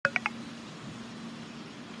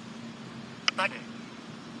Button.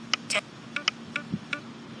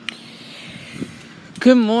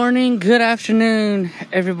 Good morning, good afternoon,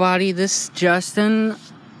 everybody. This is Justin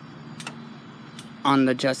on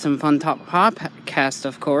the Justin Fun Talk podcast,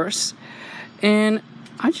 of course. And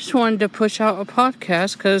I just wanted to push out a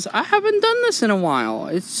podcast because I haven't done this in a while.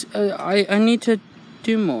 I need to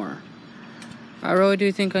do more. I really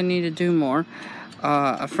do think I need to do more.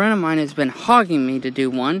 A friend of mine has been hogging me to do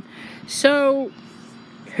one. So,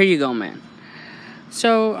 here you go, man.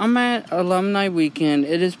 So, I'm at Alumni Weekend.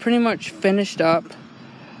 It is pretty much finished up.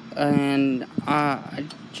 And I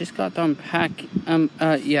just got done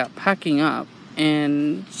packing up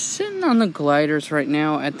and sitting on the gliders right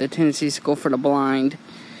now at the Tennessee School for the Blind.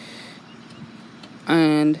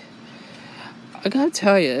 And I gotta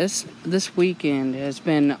tell you, this weekend has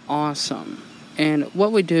been awesome. And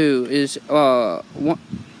what we do is for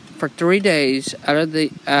 3 days out of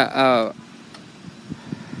the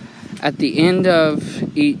at the end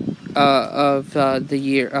of the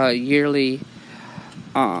yearly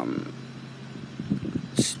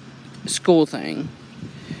school thing.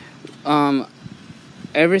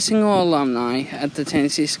 Every single alumni at the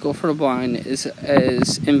Tennessee School for the Blind is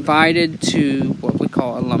invited to what we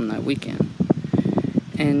call Alumni Weekend.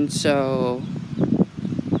 And so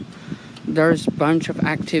there's a bunch of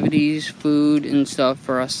activities, food and stuff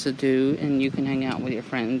for us to do, and you can hang out with your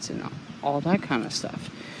friends and all that kind of stuff.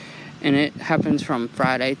 And it happens from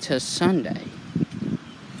Friday to Sunday.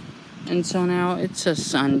 And so now it's a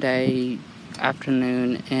Sunday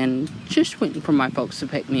afternoon and just waiting for my folks to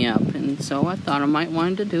pick me up. And so I thought I might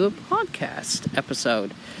want to do a podcast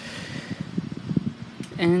episode.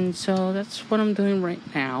 And so that's what I'm doing right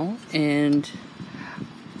now. And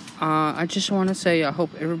I just want to say I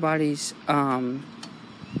hope everybody's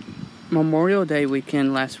Memorial Day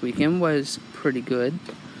weekend last weekend was pretty good.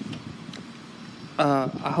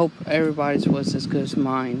 I hope everybody's was as good as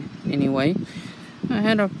mine anyway. I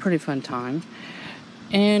had a pretty fun time.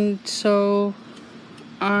 And so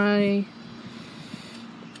I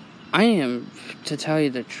am, to tell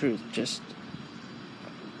you the truth, just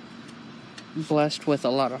blessed with a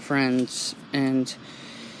lot of friends and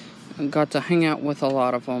got to hang out with a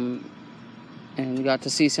lot of them and got to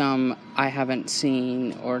see some I haven't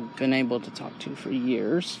seen or been able to talk to for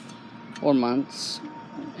years or months.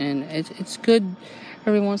 And it's good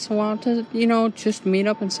every once in a while to, just meet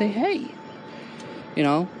up and say, hey.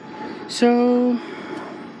 So,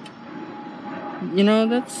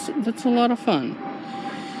 that's a lot of fun.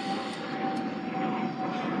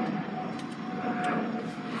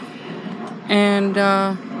 And,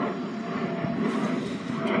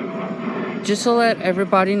 just to let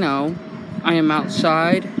everybody know, I am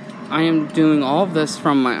outside. I am doing all of this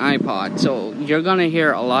from my iPod. So, you're gonna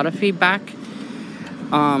hear a lot of feedback,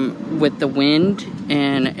 with the wind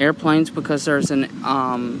and airplanes because there's the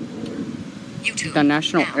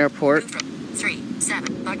National Airport.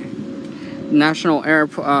 National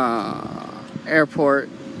Airport.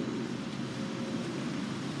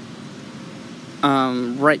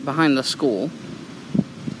 Right behind the school.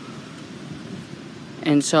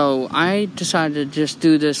 And so I decided to just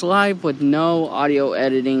do this live with no audio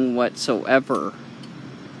editing whatsoever.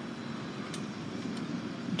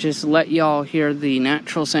 Just let y'all hear the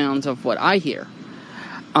natural sounds of what I hear.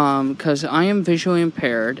 Because I am visually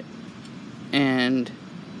impaired, and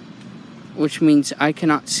which means I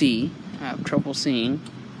cannot see. I have trouble seeing.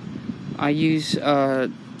 I use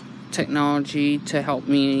technology to help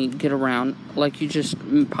me get around, like you just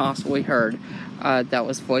possibly heard. That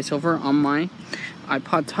was voiceover on my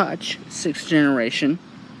iPod Touch, 6th generation.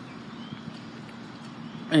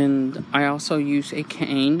 And I also use a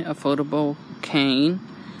cane, a foldable cane,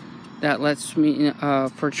 that lets me,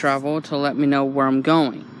 for travel, to let me know where I'm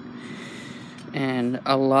going. And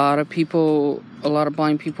a lot of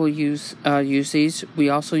blind people use these. We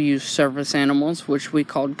also use service animals, which we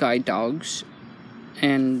call guide dogs,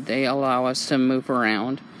 and they allow us to move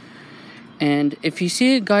around. And if you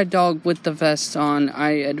see a guide dog with the vest on,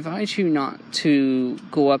 I advise you not to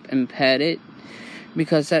go up and pet it,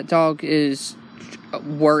 because that dog is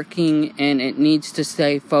working and it needs to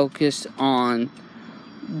stay focused on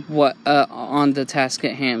on the task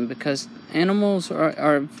at hand, because animals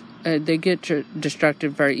are they get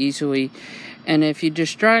distracted very easily. And if you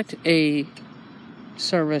distract a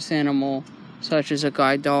service animal such as a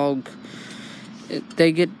guide dog,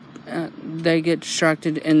 they get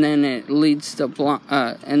distracted, and then it leads to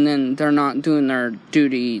and then they're not doing their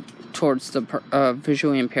duty towards the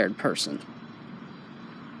visually impaired person.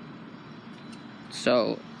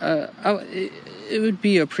 So it would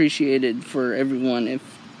be appreciated for everyone if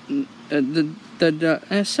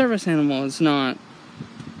the service animal is not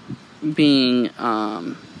being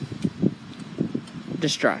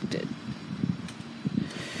distracted.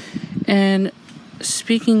 And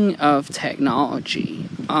speaking of technology,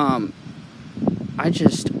 I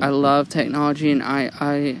love technology, and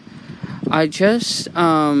I just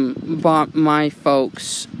bought my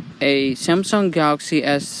folks a Samsung Galaxy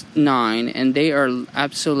S9, and they are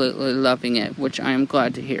absolutely loving it, which I am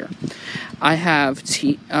glad to hear. I have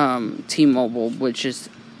T-Mobile, which is,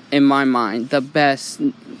 in my mind, the best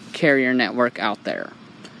carrier network out there.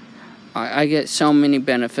 I get so many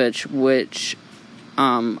benefits, which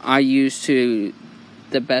I use to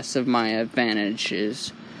the best of my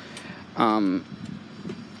advantages. Not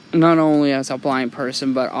only as a blind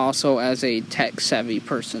person, but also as a tech-savvy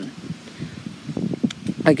person.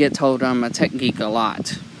 I get told I'm a tech geek a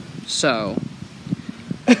lot. So,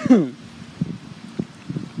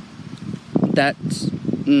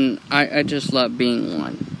 I just love being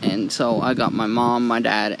one. And so I got my mom, my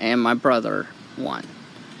dad, and my brother one.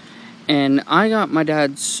 And I got my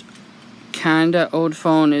dad's kinda old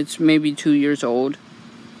phone. It's maybe 2 years old.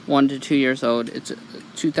 1 to 2 years old. It's a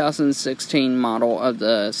 2016 model of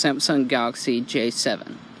the Samsung Galaxy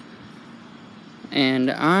J7.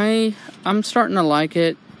 And I'm starting to like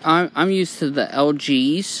it. I'm used to the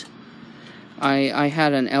LGs. I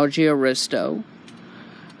had an LG Aristo,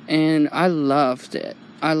 and I loved it.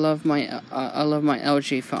 I love my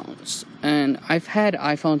LG phones, and I've had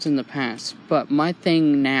iPhones in the past. But my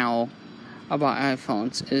thing now about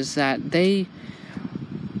iPhones is that they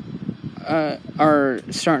are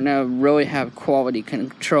starting to really have quality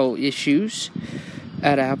control issues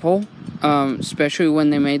at Apple, especially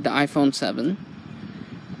when they made the iPhone 7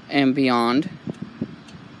 and beyond.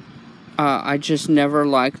 I just never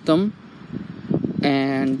liked them,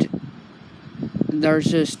 and there's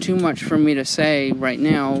just too much for me to say right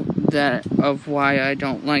now of why I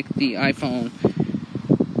don't like the iPhone,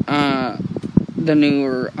 the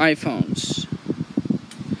newer iPhones.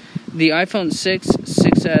 The iPhone 6,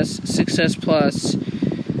 6S, 6S Plus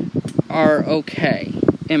are okay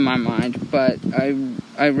in my mind, but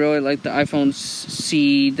I really like the iPhone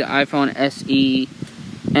C, the iPhone SE,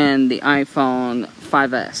 and the iPhone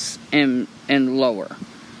 5S and lower.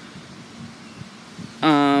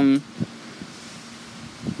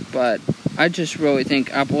 But I just really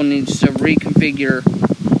think Apple needs to reconfigure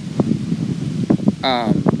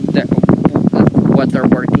what they're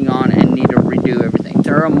working on and need to redo everything.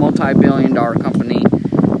 They're a multi-billion-dollar company,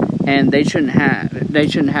 and they shouldn't have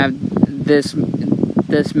this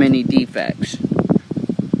many defects.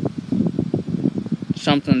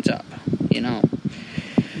 Something's up, you know.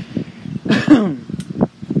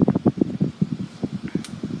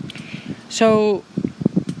 So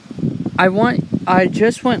I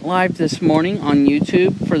just went live this morning on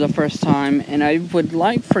YouTube for the first time, and I would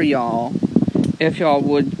like for y'all, if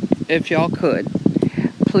y'all could,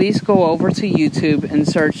 please go over to YouTube and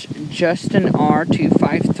search Justin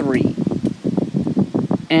R253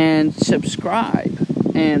 and subscribe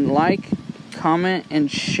and like, comment, and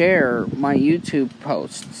share my YouTube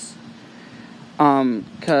posts.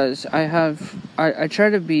 Cause I try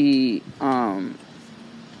to be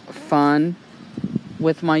fun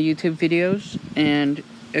with my YouTube videos, and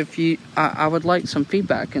I would like some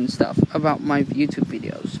feedback and stuff about my YouTube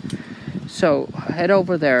videos. So head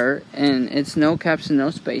over there, and it's no caps and no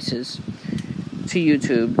spaces, to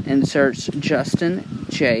YouTube and search Justin,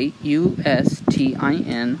 Justin,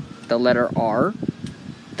 the letter R,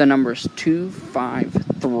 the numbers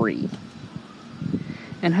 253.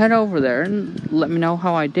 And head over there and let me know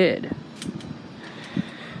how I did.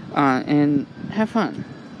 And have fun.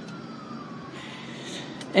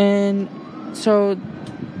 And so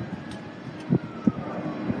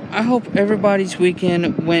I hope everybody's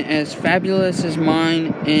weekend went as fabulous as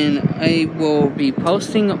mine, and I will be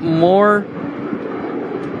posting more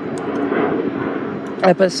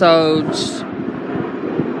episodes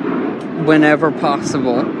whenever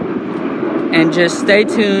possible. And just stay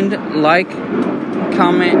tuned, like,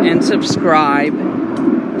 comment, and subscribe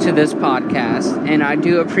to this podcast. And I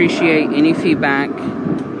do appreciate any feedback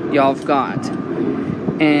y'all have got.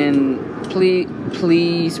 And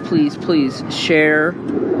please share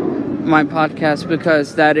my podcast,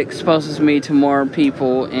 because that exposes me to more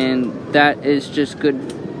people, and that is just good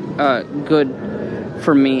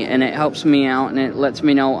for me, and it helps me out, and it lets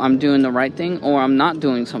me know I'm doing the right thing or I'm not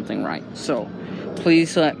doing something right. So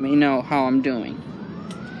please let me know how I'm doing.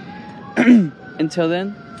 Until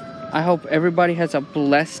then, I hope everybody has a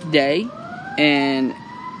blessed day and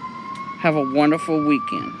have a wonderful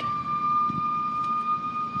weekend.